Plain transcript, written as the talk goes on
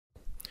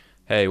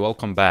Hey,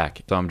 welcome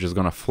back. So I'm just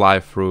gonna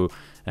fly through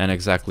and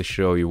exactly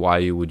show you why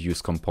you would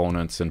use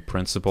components in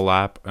Principal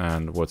app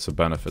and what's the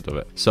benefit of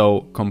it.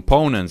 So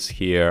components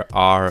here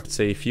are,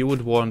 say, if you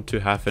would want to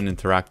have an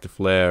interactive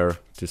layer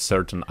to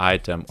certain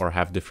item or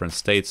have different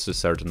states to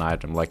certain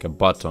item, like a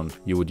button,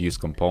 you would use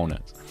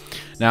components.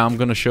 Now I'm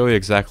gonna show you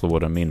exactly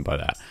what I mean by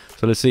that.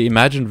 So let's say,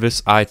 imagine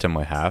this item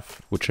I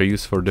have, which I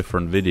use for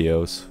different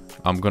videos.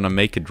 I'm gonna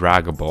make it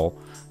draggable,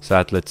 so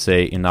that, let's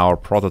say, in our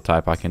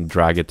prototype I can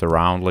drag it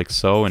around like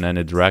so in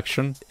any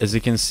direction. As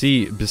you can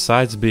see,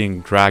 besides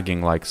being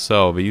dragging like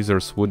so, the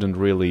users wouldn't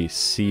really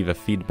see the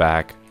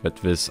feedback that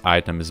this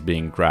item is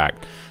being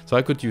dragged. So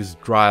I could use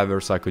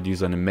drivers, I could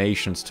use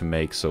animations to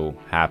make so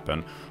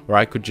happen, or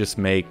I could just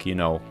make, you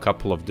know, a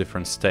couple of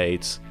different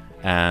states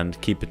and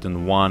keep it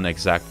in one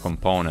exact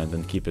component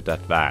and keep it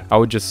at that. I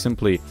would just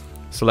simply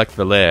select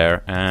the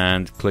layer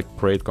and click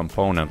create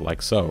component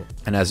like so,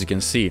 and as you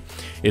can see,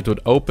 it would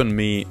open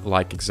me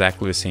like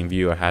exactly the same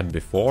view I had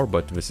before,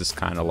 but this is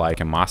kind of like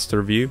a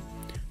master view.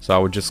 So I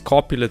would just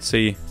copy, let's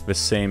say, the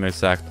same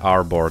exact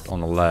artboard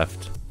on the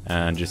left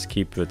and just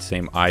keep the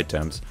same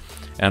items.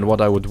 And what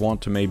I would want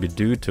to maybe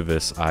do to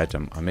this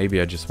item, maybe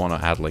I just want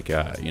to add like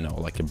a, you know,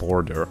 like a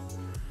border.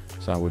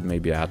 So I would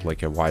maybe add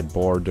like a white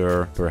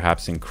border,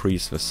 perhaps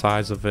increase the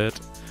size of it.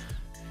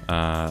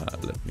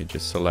 Let me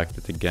just select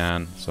it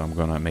again. So I'm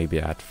gonna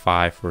maybe add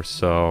 5 or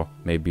so,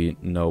 maybe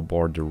no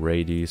border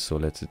radius, so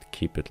let's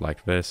keep it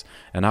like this.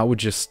 And I would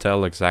just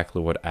tell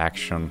exactly what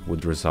action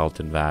would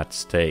result in that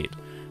state.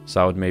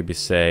 So I would maybe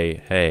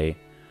say, hey,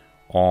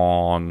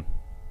 on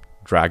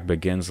drag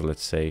begins,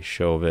 let's say,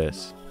 show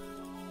this.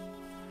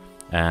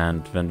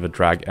 And when the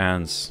drag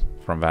ends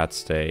from that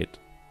state,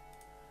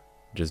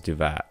 just do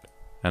that.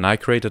 And I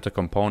created a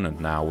component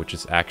now which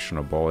is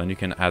actionable, and you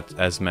can add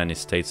as many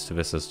states to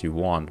this as you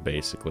want,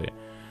 basically.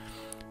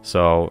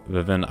 So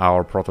within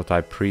our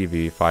prototype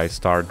preview, if I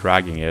start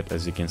dragging it,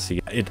 as you can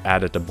see, it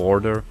added a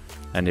border,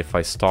 and if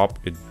I stop,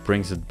 it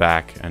brings it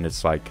back, and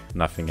it's like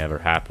nothing ever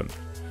happened.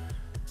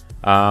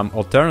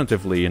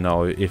 Alternatively, you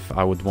know, if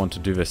I would want to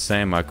do the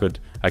same, I could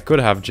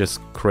have just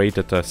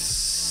created a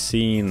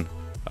scene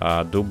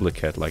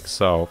duplicate like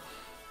so,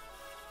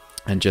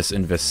 and just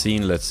in the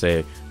scene, let's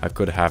say, I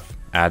could have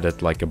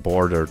added like a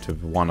border to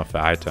one of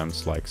the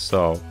items like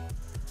so,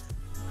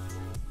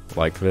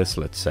 like this,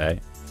 let's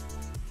say,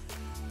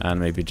 and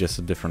maybe just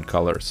a different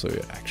color so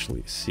you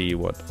actually see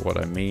what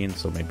I mean.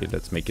 So maybe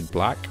let's make it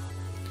black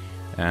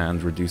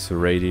and reduce the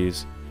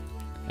radius.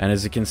 And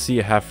as you can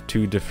see, I have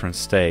 2 different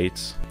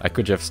states. I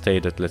could have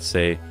stated, let's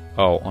say,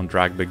 oh, on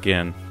drag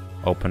begin,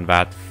 open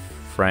that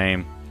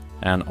frame,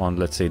 and on,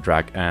 let's say,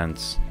 drag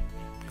ends,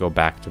 go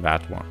back to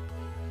that one.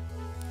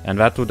 And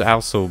that would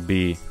also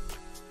be,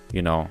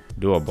 you know,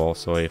 doable.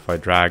 So if I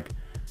drag,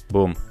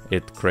 boom,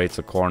 it creates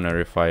a corner.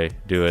 If I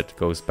do it,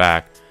 goes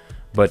back.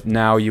 But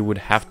now you would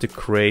have to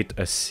create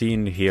a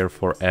scene here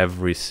for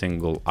every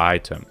single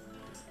item,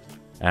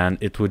 and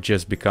it would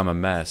just become a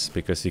mess,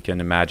 because you can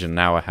imagine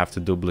now I have to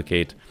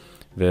duplicate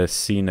the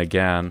scene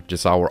again,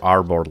 just our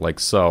artboard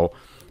like so,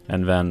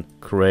 and then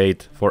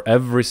create for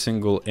every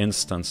single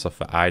instance of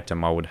the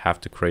item. I would have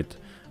to create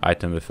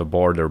item with a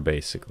border,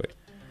 basically.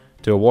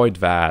 To avoid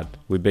that,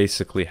 we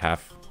basically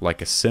have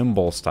like a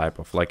symbols type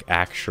of, like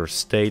actual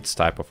states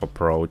type of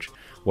approach,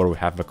 where we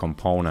have the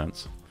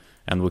components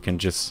and we can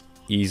just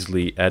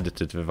easily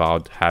edit it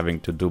without having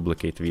to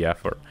duplicate the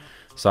effort.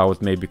 So I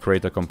would maybe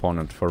create a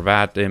component for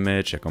that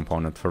image, a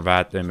component for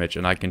that image,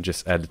 and I can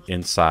just edit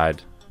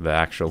inside the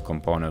actual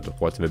component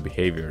of what the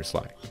behavior is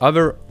like.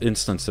 Other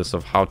instances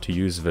of how to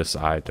use this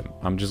item,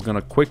 I'm just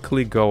gonna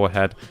quickly go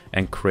ahead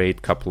and create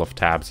a couple of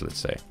tabs, let's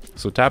say.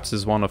 So tabs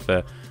is one of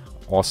the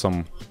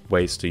awesome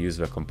ways to use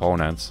the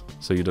components,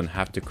 so you don't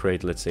have to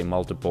create, let's say,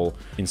 multiple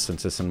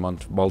instances and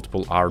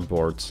multiple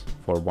artboards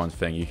for one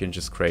thing. You can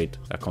just create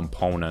a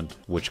component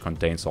which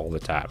contains all the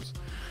tabs.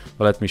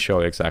 But let me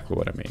show you exactly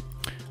what I mean.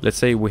 Let's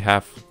say we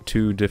have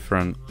 2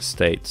 different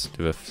states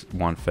to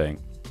one thing.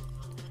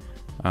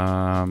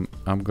 I'm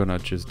gonna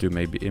just do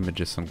maybe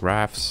images and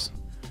graphs,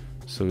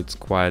 so it's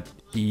quite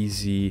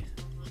easy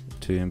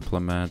to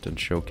implement and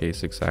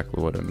showcase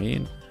exactly what I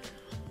mean.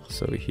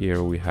 So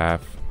here we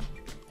have,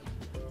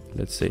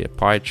 let's say, a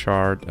pie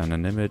chart and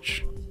an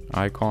image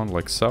icon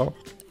like so.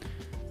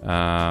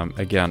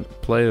 Again,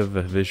 play with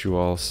the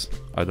visuals,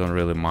 I don't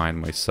really mind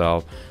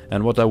myself.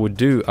 And what I would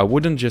do, I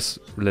wouldn't just,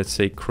 let's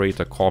say, create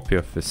a copy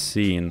of the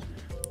scene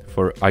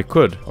for, I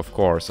could, of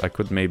course, I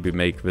could maybe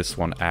make this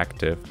one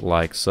active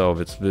like so.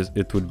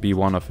 It would be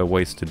one of the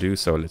ways to do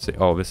so. Let's say,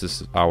 oh, this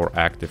is our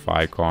active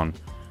icon.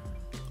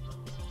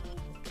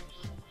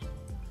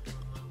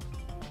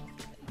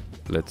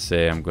 Let's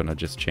say I'm gonna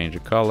just change the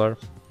color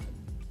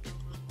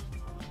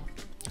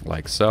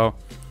like so,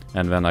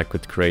 and then I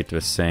could create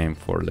the same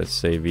for, let's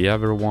say, the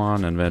other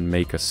one, and then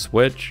make a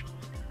switch.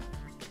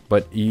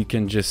 But you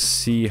can just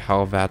see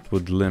how that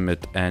would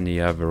limit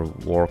any other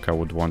work I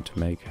would want to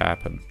make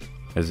happen.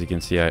 As you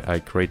can see, I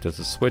created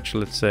a switch,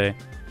 let's say,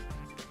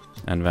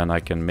 and then I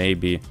can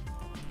maybe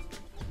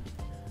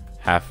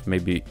have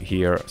maybe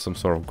here some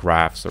sort of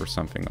graphs or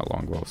something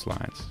along those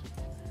lines,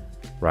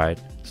 right?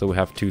 So we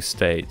have two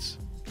states.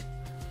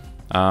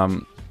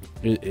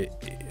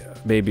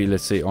 Maybe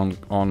let's say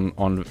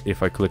on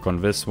if I click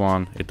on this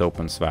one, it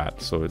opens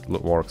that, so it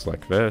works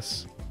like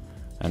this,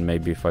 and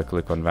maybe if I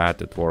click on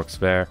that, it works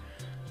there.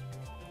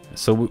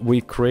 So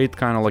we create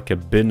kind of like a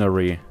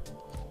binary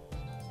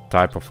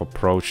type of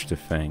approach to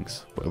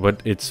things,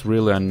 but it's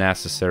really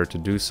unnecessary to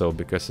do so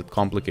because it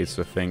complicates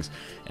the things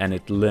and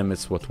it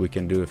limits what we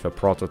can do with a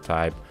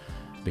prototype,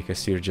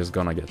 because you're just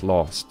gonna get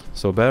lost.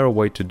 So a better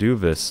way to do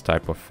this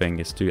type of thing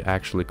is to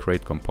actually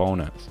create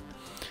components.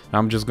 Now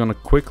I'm just gonna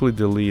quickly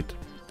delete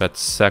that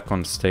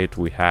second state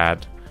we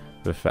had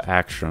with the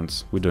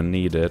actions. We don't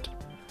need it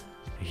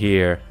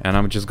here, and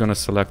I'm just gonna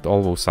select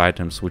all those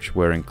items which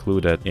were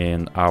included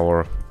in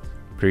our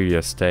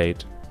previous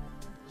state,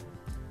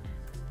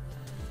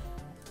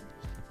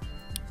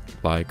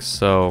 like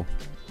so.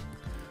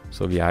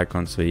 So the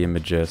icons, the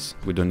images,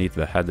 we don't need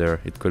the header,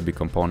 it could be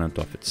component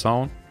of its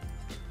own.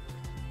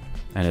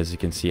 And as you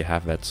can see, I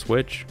have that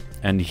switch,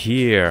 and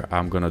here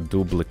I'm gonna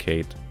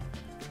duplicate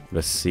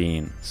the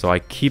scene, so I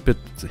keep it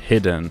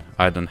hidden.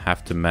 I don't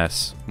have to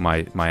mess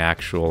my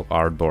actual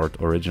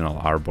artboard, original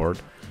artboard.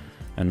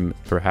 And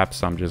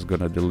perhaps I'm just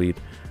gonna delete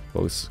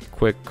those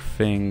quick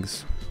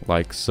things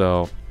like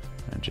so,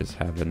 and just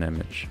have an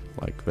image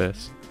like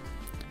this,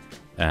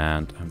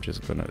 and I'm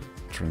just gonna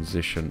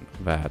transition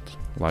that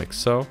like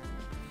so,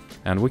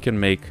 and we can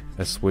make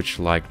a switch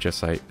like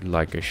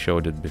I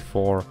showed it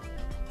before,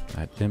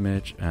 that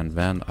image, and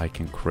then I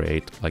can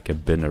create like a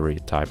binary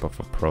type of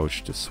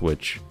approach to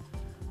switch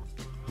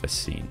the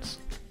scenes,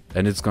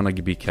 and it's gonna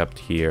be kept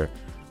here,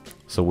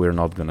 so we're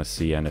not gonna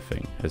see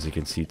anything. As you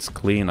can see, it's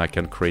clean. I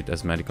can create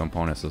as many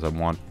components as I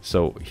want.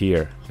 So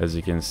here, as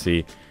you can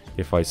see,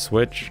 if I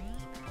switch,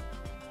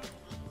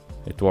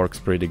 it works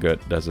pretty good,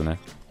 doesn't it?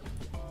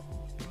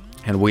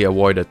 And we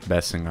avoided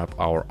messing up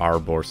our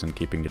artboards and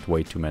keeping it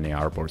way too many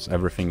artboards.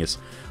 Everything is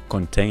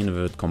contained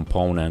with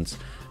components,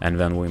 and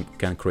then we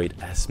can create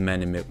as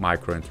many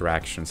micro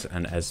interactions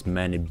and as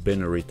many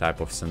binary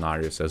type of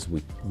scenarios as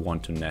we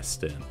want to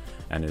nest in,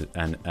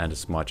 and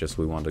as much as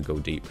we want to go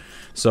deep.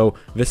 So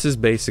this is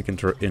basic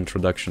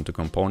introduction to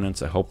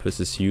components. I hope this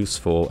is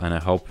useful, and I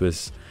hope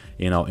this,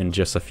 you know, in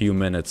just a few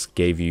minutes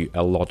gave you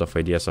a lot of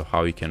ideas of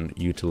how you can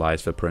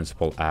utilize the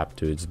Principle app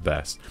to its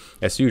best.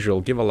 As usual,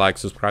 give a like,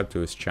 subscribe to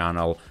his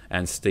channel,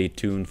 and stay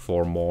tuned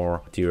for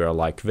more material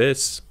like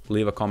this.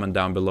 Leave a comment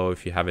down below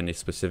if you have any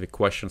specific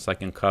questions I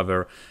can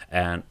cover,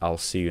 and I'll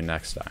see you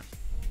next time.